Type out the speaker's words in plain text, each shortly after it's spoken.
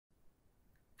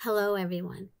Hello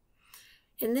everyone.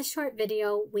 In this short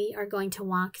video, we are going to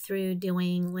walk through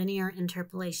doing linear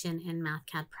interpolation in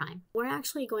Mathcad Prime. We're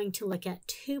actually going to look at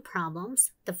two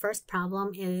problems. The first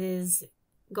problem is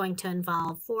going to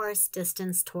involve force,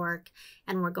 distance, torque,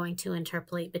 and we're going to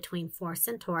interpolate between force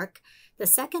and torque. The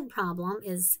second problem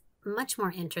is much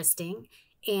more interesting,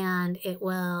 and it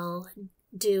will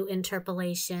do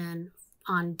interpolation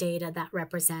on data that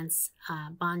represents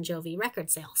Bon Jovi record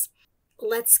sales.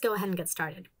 Let's go ahead and get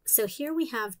started. So here we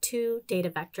have two data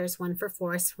vectors, one for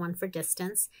force, one for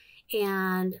distance,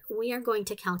 and we are going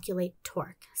to calculate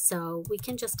torque. So we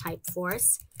can just type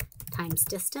force times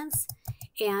distance,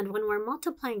 and when we're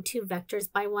multiplying two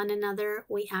vectors by one another,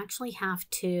 we actually have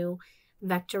to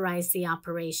vectorize the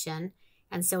operation.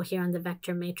 And so here on the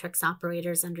vector matrix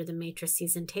operators under the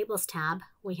matrices and tables tab,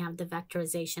 we have the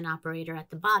vectorization operator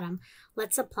at the bottom.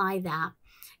 Let's apply that,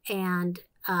 and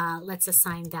let's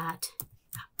assign that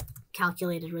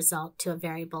calculated result to a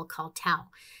variable called tau.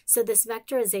 So this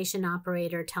vectorization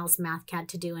operator tells Mathcad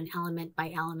to do an element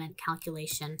by element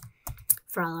calculation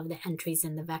for all of the entries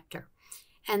in the vector.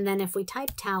 And then if we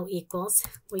type tau equals,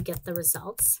 we get the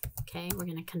results. Okay, we're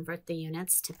going to convert the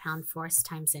units to pound force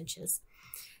times inches.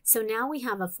 So now we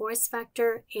have a force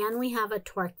vector and we have a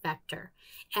torque vector.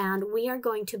 And we are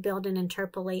going to build an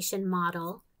interpolation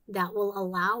model that will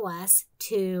allow us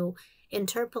to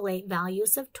interpolate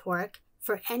values of torque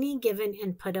for any given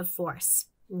input of force,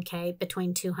 okay,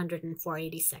 between 200 and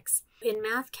 486. In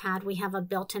Mathcad, we have a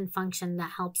built-in function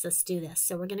that helps us do this.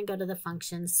 So we're going to go to the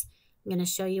functions. I'm going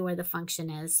to show you where the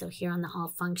function is. So here on the all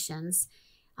functions,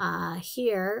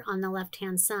 here on the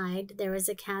left-hand side, there is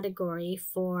a category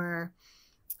for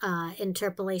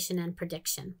interpolation and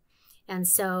prediction. And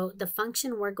so the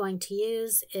function we're going to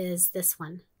use is this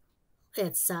one.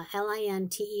 It's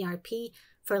linterp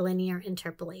for linear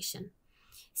interpolation.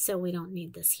 So we don't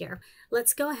need this here.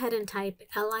 Let's go ahead and type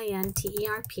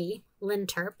linterp,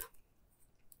 linterp,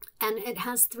 and it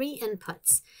has three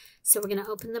inputs. So we're going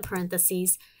to open the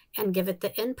parentheses and give it the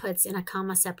inputs in a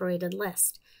comma separated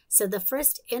list. So the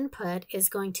first input is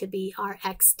going to be our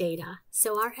x data.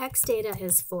 So our x data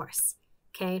is force.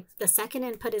 Okay. The second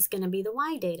input is going to be the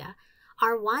y data.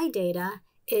 Our y data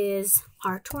is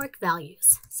our torque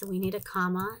values. So we need a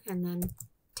comma and then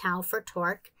tau for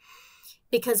torque,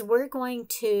 because we're going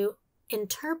to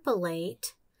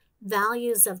interpolate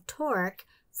values of torque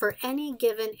for any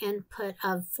given input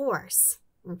of force,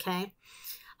 okay?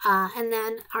 And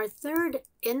then our third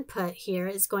input here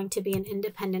is going to be an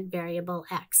independent variable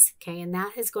x, okay? And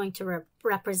that is going to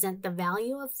represent the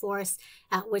value of force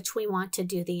at which we want to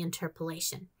do the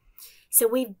interpolation. So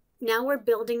now we're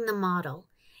building the model,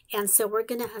 and so we're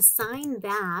going to assign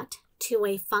that to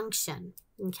a function.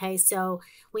 Okay, so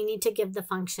we need to give the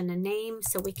function a name,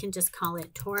 so we can just call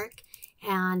it torque,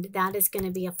 and that is going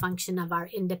to be a function of our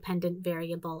independent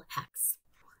variable x.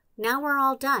 Now we're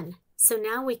all done. So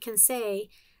now we can say,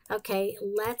 okay,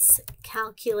 let's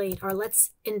calculate or let's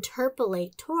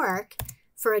interpolate torque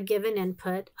for a given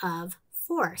input of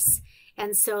force.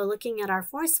 And so looking at our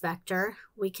force vector,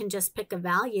 we can just pick a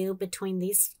value between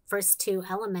these first two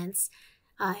elements,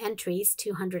 entries,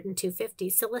 200 and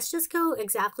 250. So let's just go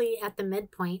exactly at the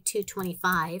midpoint,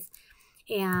 225,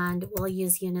 and we'll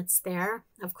use units there,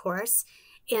 of course.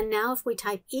 And now if we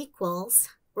type equals,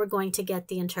 we're going to get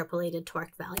the interpolated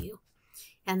torque value.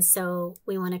 And so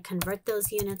we want to convert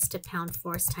those units to pound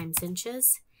force times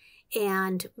inches.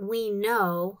 And we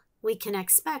know we can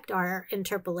expect our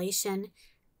interpolation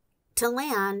to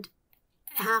land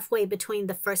halfway between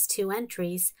the first two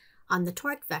entries on the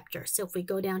torque vector. So if we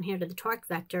go down here to the torque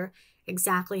vector,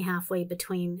 exactly halfway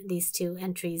between these two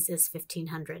entries is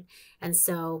 1500. And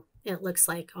so it looks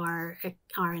like our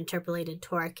interpolated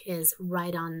torque is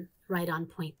right on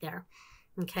point there.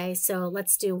 Okay, so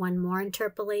let's do one more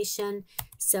interpolation.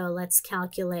 So let's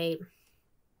calculate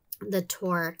the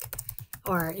torque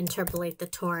or interpolate the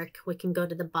torque. We can go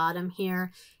to the bottom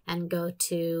here and go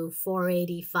to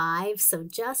 485. So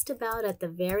just about at the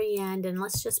very end, and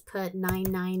let's just put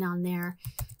 99 on there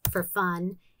for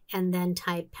fun, and then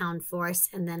type pound force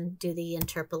and then do the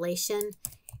interpolation.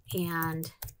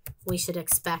 And we should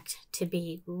expect to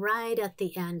be right at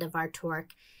the end of our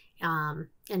torque.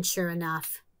 And sure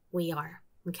enough, we are.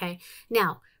 Okay.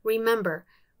 Now, remember,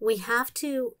 we have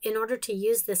to, in order to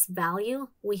use this value,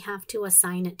 we have to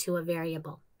assign it to a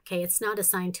variable. Okay, it's not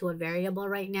assigned to a variable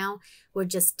right now. We're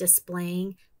just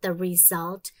displaying the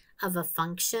result of a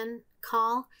function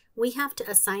call. We have to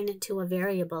assign it to a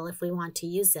variable if we want to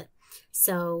use it.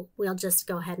 So we'll just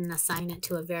go ahead and assign it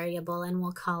to a variable, and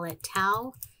we'll call it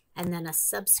tau and then a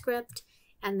subscript.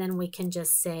 And then we can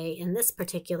just say, in this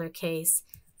particular case,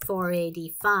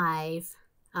 485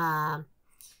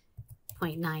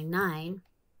 0.99,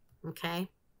 okay?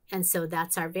 And so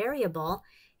that's our variable.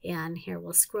 And here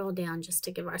we'll scroll down just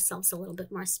to give ourselves a little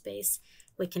bit more space.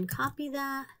 We can copy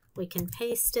that, we can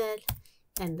paste it,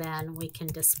 and then we can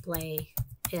display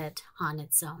it on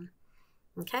its own,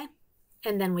 okay?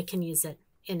 And then we can use it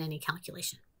in any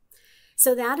calculation.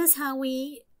 So that is how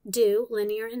we do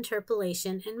linear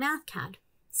interpolation in Mathcad.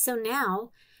 So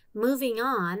now, moving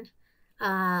on,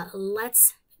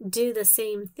 let's do the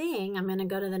same thing. I'm going to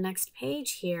go to the next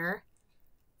page here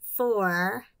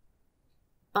for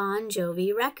Bon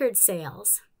Jovi record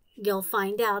sales. You'll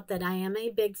find out that I am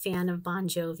a big fan of Bon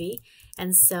Jovi,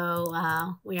 and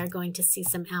so we are going to see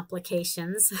some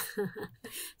applications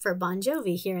for Bon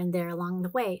Jovi here and there along the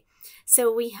way.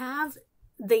 So we have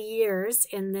the years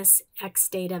in this X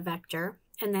data vector,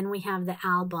 and then we have the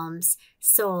albums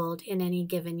sold in any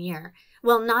given year.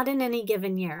 Well, not in any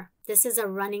given year. This is a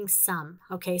running sum.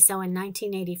 Okay, so in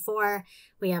 1984,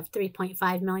 we have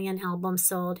 3.5 million albums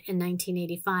sold. In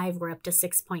 1985, we're up to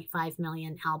 6.5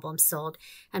 million albums sold.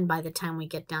 And by the time we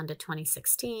get down to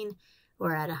 2016,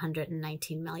 we're at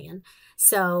 119 million.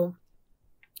 So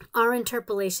our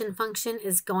interpolation function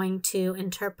is going to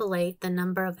interpolate the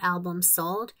number of albums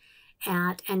sold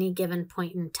at any given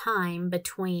point in time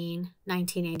between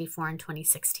 1984 and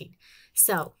 2016.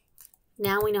 So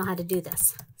now we know how to do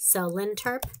this. So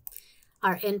linterp,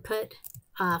 our input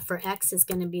for X is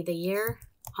going to be the year.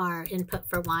 Our input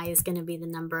for Y is going to be the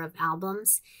number of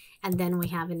albums. And then we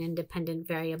have an independent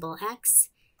variable X.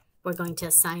 We're going to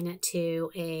assign it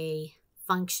to a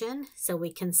function. So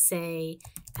we can say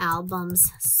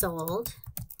albums sold.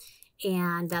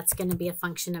 And that's going to be a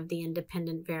function of the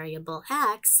independent variable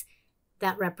X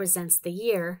that represents the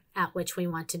year at which we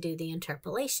want to do the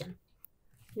interpolation.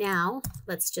 Now,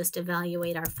 let's just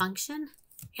evaluate our function.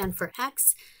 And for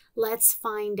X, let's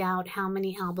find out how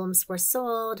many albums were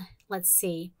sold. Let's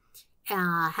see,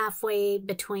 halfway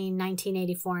between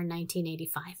 1984 and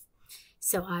 1985.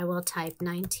 So I will type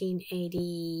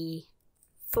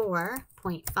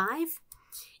 1984.5,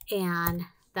 and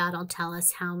that'll tell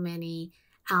us how many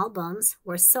albums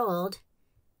were sold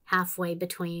halfway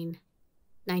between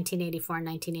 1984 and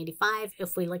 1985.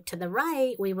 If we look to the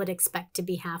right, we would expect to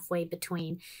be halfway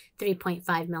between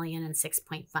 3.5 million and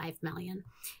 6.5 million.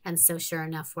 And so sure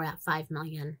enough, we're at 5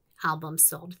 million albums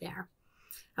sold there.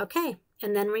 Okay,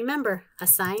 and then remember,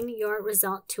 assign your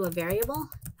result to a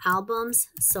variable, albums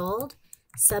sold,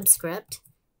 subscript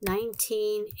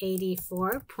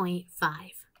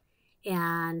 1984.5.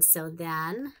 And so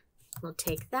then we'll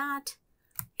take that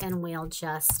and we'll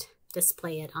just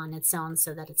display it on its own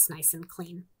so that it's nice and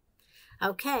clean.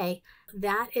 Okay,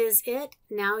 that is it.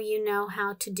 Now you know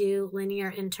how to do linear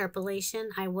interpolation.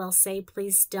 I will say,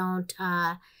 please don't,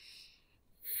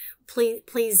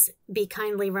 please be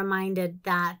kindly reminded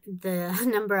that the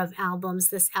number of albums,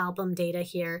 this album data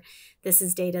here, this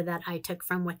is data that I took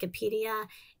from Wikipedia,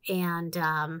 and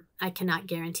I cannot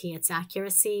guarantee its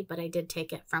accuracy, but I did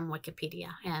take it from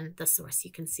Wikipedia, and the source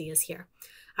you can see is here.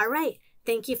 All right.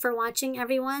 Thank you for watching,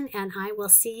 everyone, and I will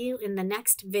see you in the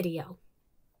next video.